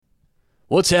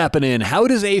What's happening? How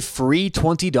does a free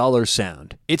 $20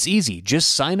 sound? It's easy.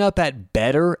 Just sign up at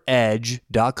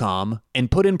betteredge.com and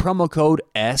put in promo code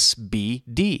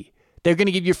SBD. They're going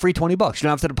to give you a free $20. You don't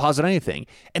have to deposit anything.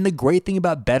 And the great thing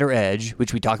about Better Edge,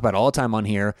 which we talk about all the time on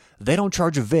here, they don't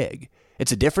charge a VIG.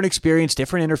 It's a different experience,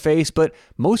 different interface, but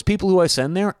most people who I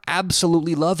send there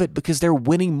absolutely love it because they're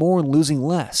winning more and losing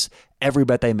less every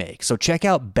bet they make. So check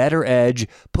out Better Edge,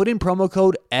 put in promo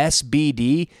code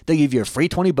SBD. They'll give you a free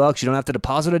 $20. You don't have to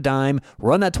deposit a dime.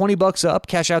 Run that $20 up,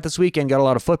 cash out this weekend, got a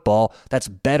lot of football. That's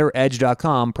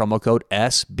betteredge.com, promo code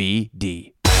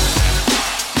SBD.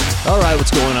 All right, what's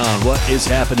going on? What is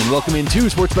happening? Welcome into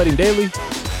Sports Betting Daily.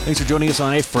 Thanks for joining us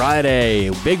on a Friday.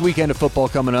 Big weekend of football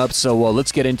coming up, so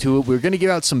let's get into it. We're going to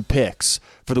give out some picks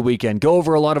for the weekend. Go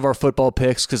over a lot of our football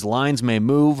picks because lines may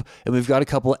move, and we've got a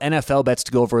couple NFL bets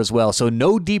to go over as well. So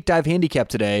no deep dive handicap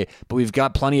today, but we've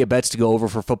got plenty of bets to go over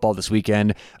for football this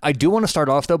weekend. I do want to start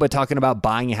off, though, by talking about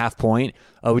buying a half point.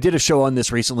 We did a show on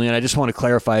this recently, and I just want to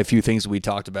clarify a few things that we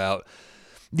talked about.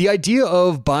 The idea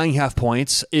of buying half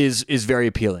points is very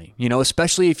appealing,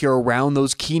 especially if you're around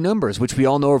those key numbers, which we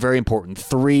all know are very important.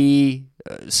 3,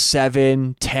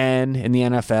 7, 10 in the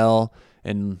NFL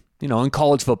and, in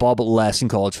college football, but less in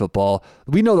college football.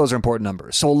 We know those are important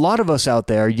numbers. So a lot of us out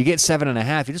there, you get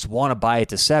 7.5, you just want to buy it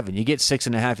to 7. You get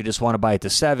 6.5, you just want to buy it to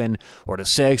 7 or to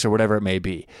 6 or whatever it may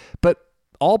be. But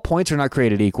all points are not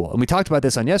created equal. And we talked about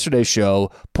this on yesterday's show.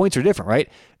 Points are different, right?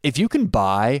 If you can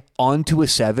buy onto a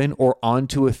 7 or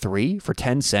onto a 3 for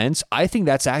 10 cents, I think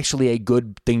that's actually a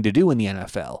good thing to do in the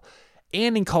NFL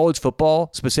and in college football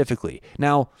specifically.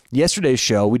 Now, yesterday's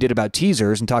show, we did about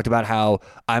teasers and talked about how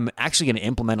I'm actually going to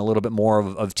implement a little bit more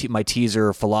of my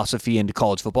teaser philosophy into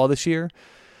college football this year.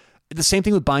 The same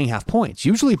thing with buying half points.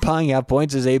 Usually buying half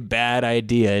points is a bad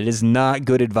idea. It is not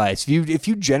good advice. If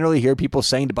you generally hear people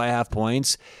saying to buy half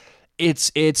points,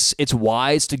 it's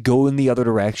wise to go in the other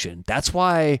direction. That's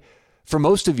why for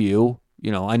most of you,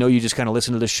 I know you just kind of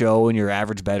listen to the show and you're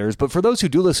average bettors, but for those who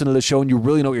do listen to the show and you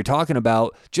really know what you're talking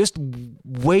about, just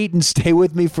wait and stay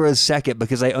with me for a second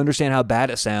because I understand how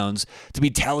bad it sounds to be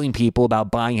telling people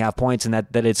about buying half points and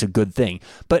that it's a good thing.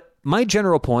 But my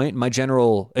general point, my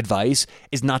general advice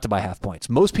is not to buy half points.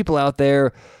 Most people out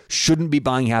there shouldn't be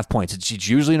buying half points. It's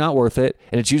usually not worth it,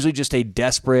 and it's usually just a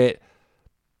desperate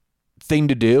thing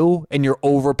to do, and you're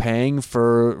overpaying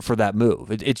for that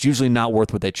move. It's usually not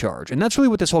worth what they charge, and that's really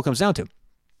what this whole comes down to.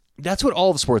 That's what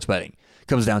all of sports betting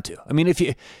comes down to. I mean,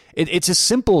 it's a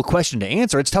simple question to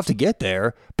answer. It's tough to get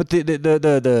there, but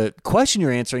the question you're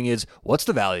answering is, what's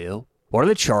the value? What are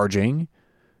they charging?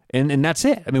 And that's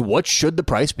it. I mean, what should the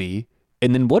price be?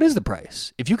 And then what is the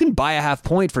price? If you can buy a half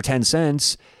point for 10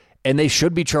 cents and they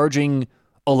should be charging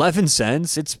 11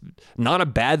 cents, it's not a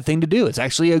bad thing to do. It's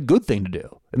actually a good thing to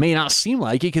do. It may not seem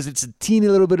like it because it's a teeny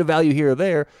little bit of value here or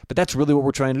there, but that's really what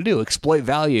we're trying to do. Exploit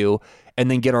value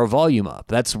and then get our volume up.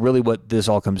 That's really what this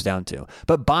all comes down to.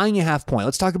 But buying a half point,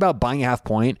 let's talk about buying a half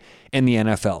point in the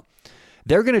NFL.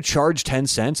 They're going to charge 10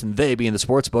 cents, and they, being the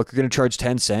sports book, are going to charge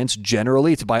 10 cents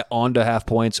generally to buy onto half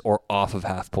points or off of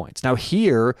half points. Now,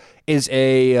 here is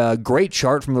a great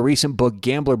chart from the recent book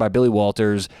Gambler by Billy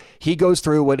Walters. He goes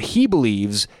through what he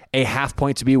believes a half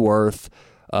point to be worth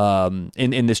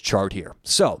in this chart here.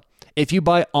 So, if you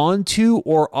buy onto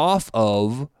or off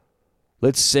of,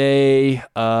 let's say,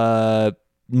 9,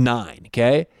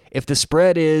 okay? If the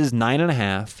spread is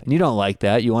 9.5, and you don't like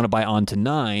that, you want to buy onto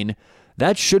 9,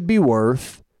 that should be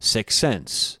worth 6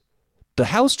 cents. The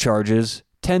house charges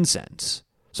 10 cents.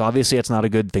 So obviously that's not a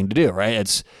good thing to do,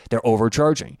 right? They're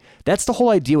overcharging. That's the whole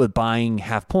idea with buying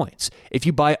half points. If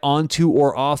you buy onto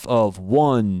or off of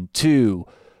 1, 2,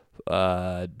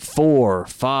 4,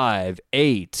 5,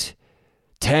 8,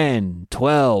 10,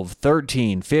 12,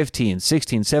 13, 15,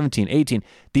 16, 17, 18,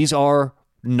 these are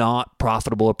not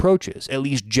profitable approaches, at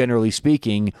least generally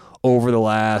speaking, over the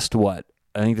last,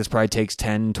 I think this probably takes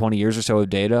 10, 20 years or so of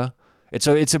data. It's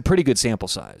a pretty good sample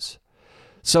size.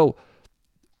 So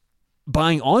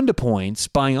buying onto points,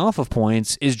 buying off of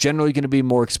points is generally going to be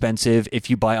more expensive if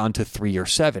you buy onto 3 or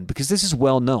 7, because this is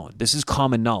well known. This is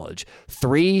common knowledge.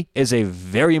 3 is a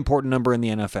very important number in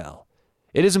the NFL.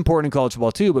 It is important in college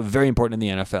football too, but very important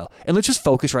in the NFL. And let's just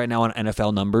focus right now on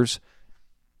NFL numbers,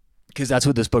 because that's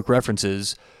what this book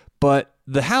references. But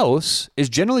the house is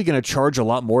generally going to charge a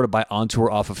lot more to buy onto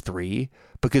or off of 3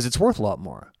 because it's worth a lot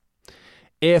more.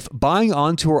 If buying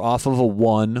onto or off of a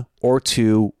 1 or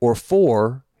 2 or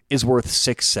 4 is worth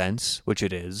 6 cents, which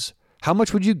it is, how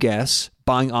much would you guess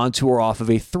buying onto or off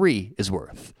of a 3 is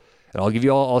worth? And I'll give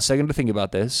you all a second to think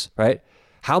about this, right?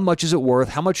 How much is it worth?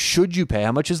 How much should you pay?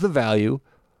 How much is the value?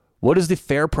 What is the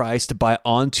fair price to buy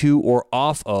onto or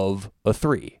off of a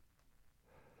 3?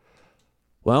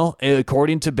 Well,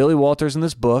 according to Billy Walters in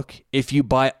this book, if you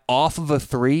buy off of a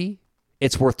 3,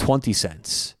 it's worth 20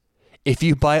 cents. If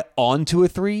you buy onto a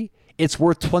 3, it's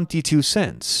worth 22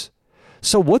 cents.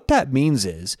 So what that means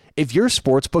is if your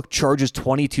sportsbook charges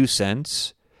 22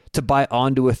 cents to buy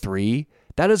onto a 3,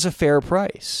 that is a fair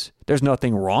price. There's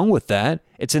nothing wrong with that.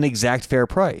 It's an exact fair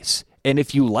price. And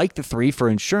if you like the 3 for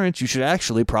insurance, you should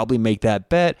actually probably make that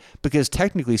bet because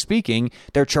technically speaking,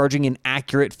 they're charging an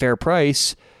accurate fair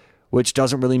price, which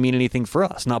doesn't really mean anything for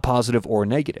us, not positive or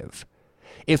negative.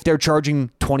 If they're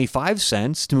charging 25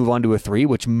 cents to move on to a 3,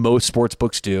 which most sports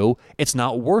books do, it's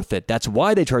not worth it. That's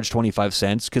why they charge 25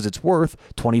 cents, because it's worth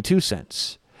 22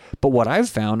 cents. But what I've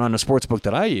found on a sports book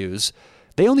that I use,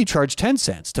 they only charge 10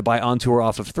 cents to buy onto or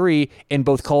off of 3 in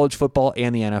both college football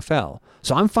and the NFL.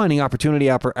 So I'm finding opportunity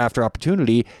after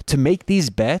opportunity to make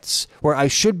these bets where I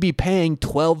should be paying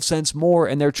 12 cents more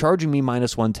and they're charging me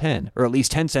minus 110, or at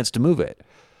least 10 cents to move it.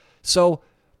 So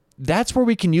that's where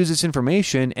we can use this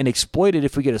information and exploit it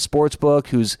if we get a sports book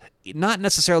who's not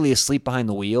necessarily asleep behind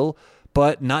the wheel,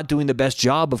 but not doing the best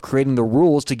job of creating the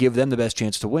rules to give them the best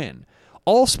chance to win.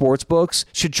 All sports books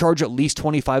should charge at least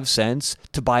 25 cents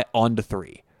to buy onto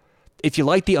 3. If you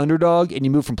like the underdog and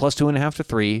you move from plus 2.5 to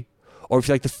 3, or if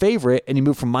you like the favorite and you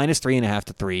move from minus 3.5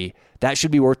 to 3, that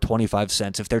should be worth 25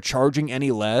 cents. If they're charging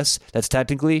any less, that's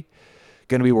technically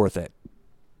going to be worth it.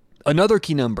 Another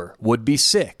key number would be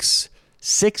 6.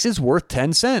 6 is worth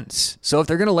 10 cents. So if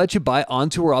they're going to let you buy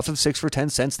onto or off of 6 for 10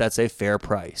 cents, that's a fair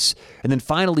price. And then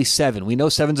finally, 7. We know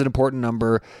 7 is an important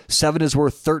number. 7 is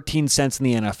worth 13 cents in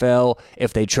the NFL.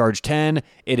 If they charge 10,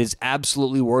 it is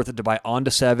absolutely worth it to buy onto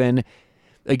 7.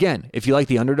 Again, if you like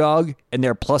the underdog and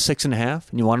they're plus 6.5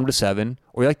 and you want them to 7,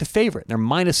 or you like the favorite and they're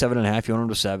minus 7.5, you want them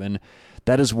to 7,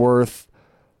 that is worth...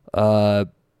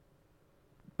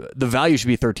 the value should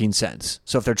be 13 cents.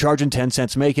 So if they're charging 10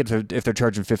 cents, make it. If they're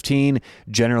charging 15,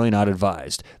 generally not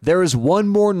advised. There is one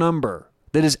more number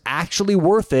that is actually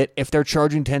worth it if they're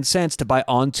charging 10 cents to buy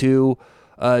onto.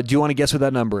 Do you want to guess what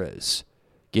that number is?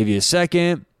 Give you a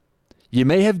second. You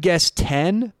may have guessed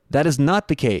 10. That is not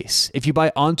the case. If you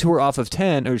buy onto or off of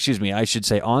 10, or excuse me, I should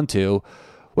say onto.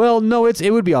 Well, no,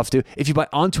 it would be off to. If you buy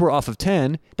onto or off of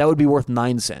 10, that would be worth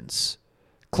 9 cents.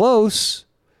 Close,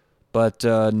 but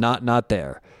not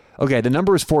there. Okay, the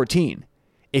number is 14.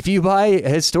 If you buy,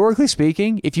 historically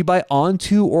speaking, if you buy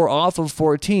onto or off of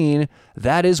 14,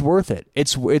 that is worth it.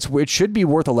 It should be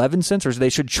worth 11 cents, or they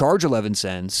should charge 11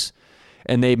 cents.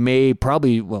 And they may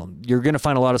probably, you're going to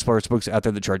find a lot of sports books out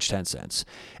there that charge 10 cents.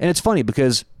 And it's funny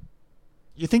because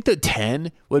you think that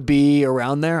 10 would be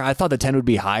around there. I thought that 10 would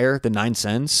be higher than 9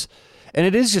 cents. And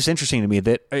it is just interesting to me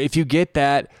that if you get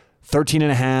that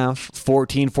 13.5,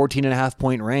 14.5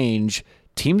 point range,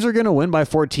 teams are going to win by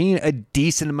 14 a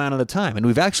decent amount of the time. And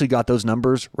we've actually got those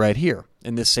numbers right here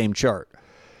in this same chart.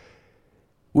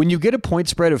 When you get a point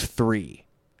spread of 3,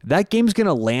 that game's going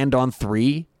to land on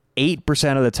 3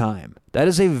 8% of the time. That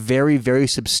is a very, very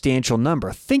substantial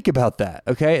number. Think about that,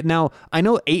 okay? Now, I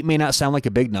know 8 may not sound like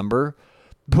a big number,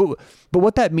 but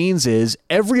what that means is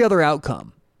every other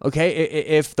outcome, okay?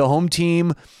 If the home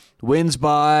team wins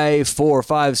by 4,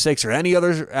 5, 6, or any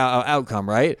other outcome,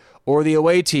 right? Or the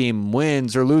away team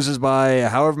wins or loses by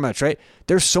however much, right?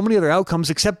 There's so many other outcomes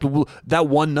except that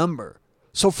one number.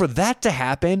 So for that to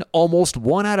happen almost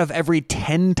 1 out of every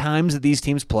 10 times that these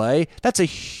teams play, that's a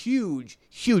huge,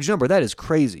 huge number. That is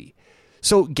crazy.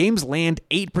 So games land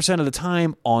 8% of the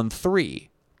time on 3.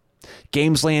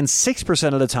 Games land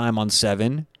 6% of the time on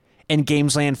 7. And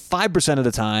games land 5% of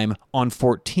the time on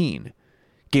 14.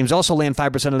 Games also land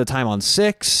 5% of the time on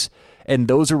 6. And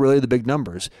those are really the big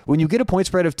numbers. When you get a point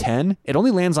spread of 10, it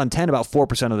only lands on 10 about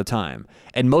 4% of the time.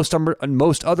 And most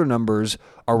other numbers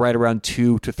are right around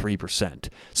 2 to 3%.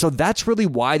 So that's really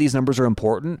why these numbers are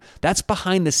important. That's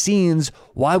behind the scenes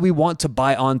why we want to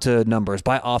buy onto numbers,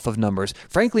 buy off of numbers.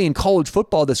 Frankly, in college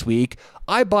football this week,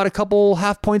 I bought a couple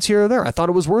half points here or there. I thought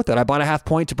it was worth it. I bought a half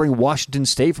point to bring Washington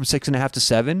State from 6.5 to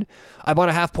 7. I bought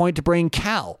a half point to bring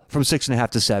Cal from 6.5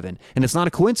 to 7. And it's not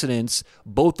a coincidence.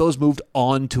 Both those moved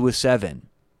on to a 7.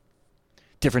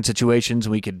 Different situations.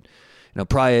 We could,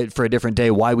 probably for a different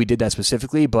day why we did that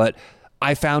specifically, but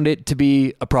I found it to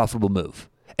be a profitable move.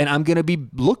 And I'm going to be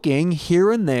looking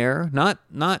here and there, not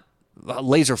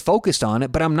laser focused on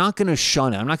it, but I'm not going to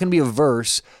shun it. I'm not going to be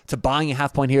averse to buying a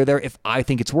half point here or there if I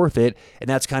think it's worth it. And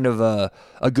that's kind of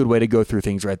a good way to go through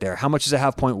things right there. How much is a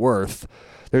half point worth?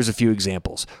 There's a few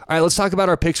examples. All right, let's talk about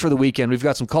our picks for the weekend. We've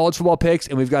got some college football picks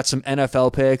and we've got some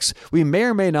NFL picks. We may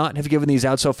or may not have given these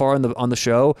out so far on the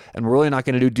show, and we're really not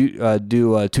going to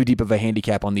do too deep of a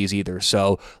handicap on these either.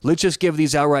 So let's just give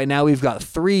these out right now. We've got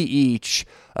 3 each.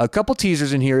 A couple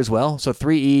teasers in here as well, so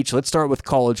 3 each. Let's start with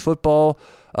college football.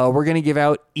 We're going to give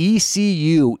out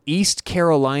ECU, East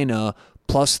Carolina,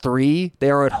 +3. They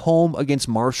are at home against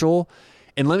Marshall.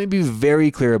 And let me be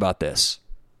very clear about this.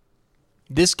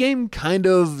 This game kind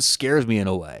of scares me in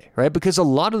a way, right? Because a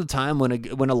lot of the time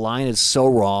when a line is so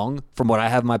wrong from what I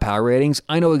have in my power ratings,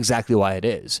 I know exactly why it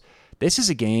is. This is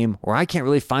a game where I can't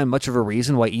really find much of a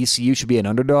reason why ECU should be an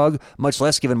underdog, much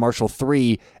less given Marshall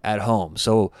 3 at home.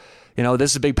 So,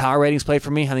 this is a big power ratings play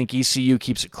for me. I think ECU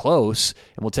keeps it close,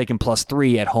 and we'll take him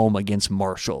 +3 at home against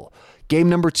Marshall. Game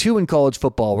number 2 in college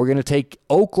football, we're going to take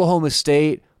Oklahoma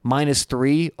State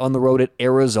 -3 on the road at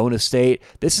Arizona State.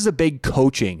 This is a big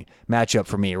coaching matchup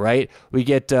for me, right? We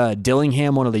get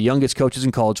Dillingham, one of the youngest coaches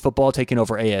in college football, taking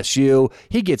over ASU.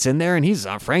 He gets in there, and he's,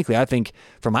 frankly, I think,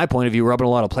 from my point of view, rubbing a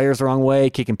lot of players the wrong way,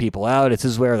 kicking people out. It's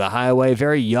his way or the highway.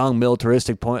 Very young,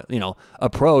 militaristic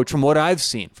approach from what I've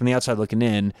seen from the outside looking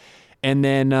in. And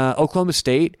then Oklahoma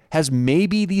State has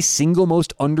maybe the single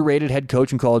most underrated head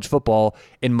coach in college football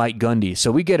in Mike Gundy.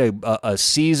 So we get a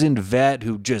seasoned vet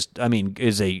who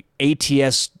is a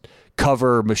ATS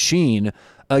cover machine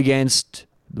against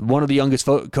one of the youngest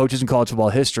coaches in college football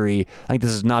history. I think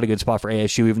this is not a good spot for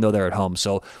ASU, even though they're at home.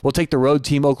 So we'll take the road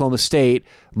team, Oklahoma State,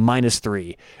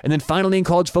 -3. And then finally in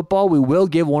college football, we will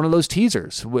give one of those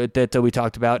teasers that we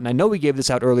talked about. And I know we gave this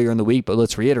out earlier in the week, but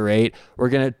let's reiterate. We're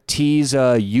going to tease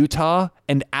Utah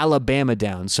and Alabama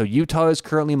down. So Utah is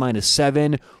currently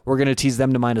 -7. We're going to tease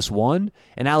them to -1.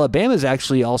 And Alabama is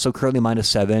actually also currently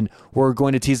 -7. We're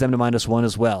going to tease them to -1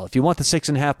 as well. If you want the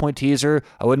 6.5 point teaser,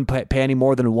 I wouldn't pay any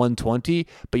more than 120,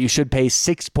 but you should pay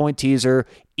 6 point teaser,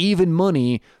 even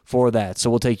money for that. So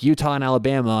we'll take Utah and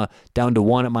Alabama down to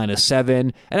 1 at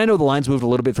 -7. And I know the lines moved a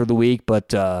little bit through the week, but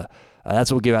that's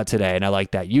what we'll give out today. And I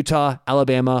like that. Utah,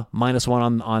 Alabama,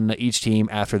 -1 on each team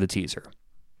after the teaser.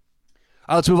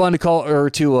 Let's move on to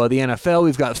the NFL.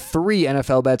 We've got 3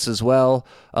 NFL bets as well.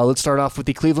 Let's start off with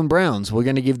the Cleveland Browns. We're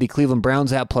going to give the Cleveland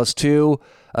Browns at +2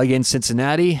 against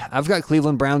Cincinnati. I've got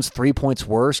Cleveland Browns 3 points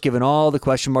worse, given all the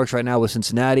question marks right now with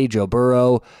Cincinnati, Joe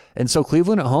Burrow. And so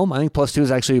Cleveland at home, I think +2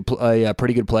 is actually a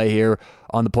pretty good play here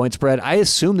on the point spread. I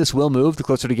assume this will move the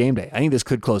closer to game day. I think this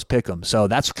could close pick'em. So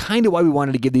that's kind of why we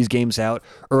wanted to give these games out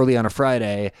early on a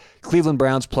Friday. Cleveland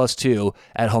Browns +2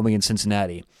 at home against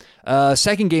Cincinnati.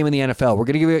 Second game in the NFL, we're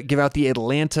going to give out the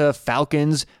Atlanta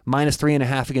Falcons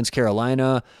 -3.5 against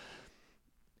Carolina.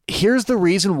 Here's the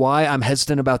reason why I'm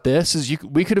hesitant about this is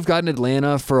we could have gotten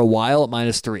Atlanta for a while at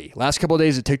 -3. Last couple of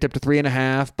days it ticked up to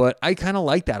 3.5, but I kind of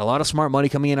like that. A lot of smart money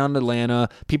coming in on Atlanta.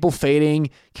 People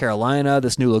fading Carolina,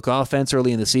 this new look offense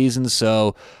early in the season.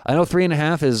 So I know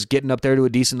 3.5 is getting up there to a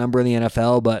decent number in the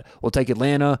NFL, but we'll take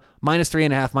Atlanta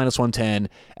 -3.5, -110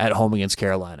 at home against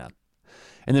Carolina.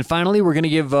 And then finally, we're going to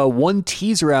give one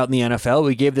teaser out in the NFL.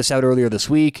 We gave this out earlier this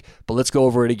week, but let's go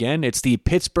over it again. It's the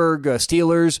Pittsburgh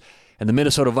Steelers and the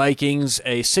Minnesota Vikings.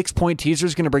 A 6-point teaser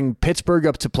is going to bring Pittsburgh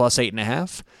up to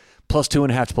 +8.5,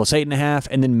 +2.5 to +8.5,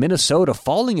 and then Minnesota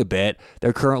falling a bit.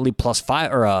 They're currently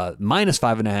 +5 or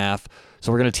 -5.5.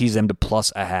 So we're going to tease them to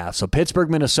 +0.5. So Pittsburgh,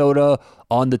 Minnesota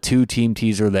on the 2-team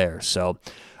teaser there. So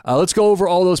let's go over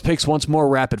all those picks once more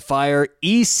rapid fire.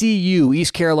 ECU,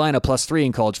 East Carolina +3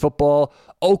 in college football.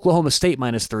 Oklahoma State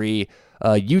 -3.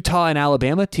 Utah and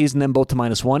Alabama, teasing them both to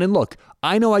 -1. And look,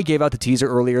 I know I gave out the teaser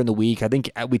earlier in the week. I think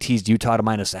we teased Utah to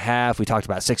 -0.5. We talked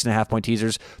about 6.5 point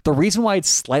teasers. The reason why it's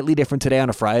slightly different today on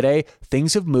a Friday,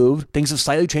 things have moved. Things have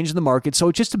slightly changed in the market. So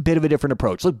it's just a bit of a different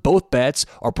approach. Look, both bets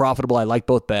are profitable. I like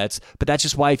both bets. But that's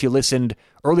just why if you listened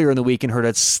earlier in the week and heard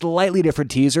a slightly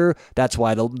different teaser, that's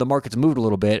why the market's moved a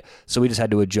little bit. So we just had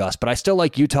to adjust. But I still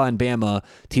like Utah and Bama,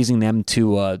 teasing them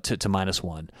to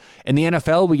 -1. In the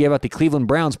NFL, we gave out the Cleveland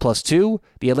Browns +2,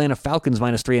 the Atlanta Falcons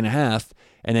 -3.5,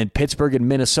 and then Pittsburgh and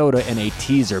Minnesota in a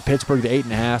teaser. Pittsburgh to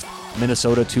 8.5,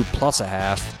 Minnesota to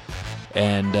 +0.5.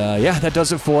 And that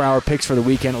does it for our picks for the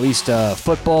weekend, at least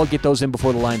football. Get those in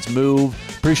before the lines move.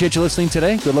 Appreciate you listening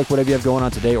today. Good luck whatever you have going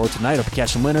on today or tonight. Hope you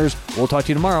catch some winners. We'll talk to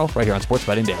you tomorrow right here on Sports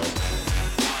Betting Daily.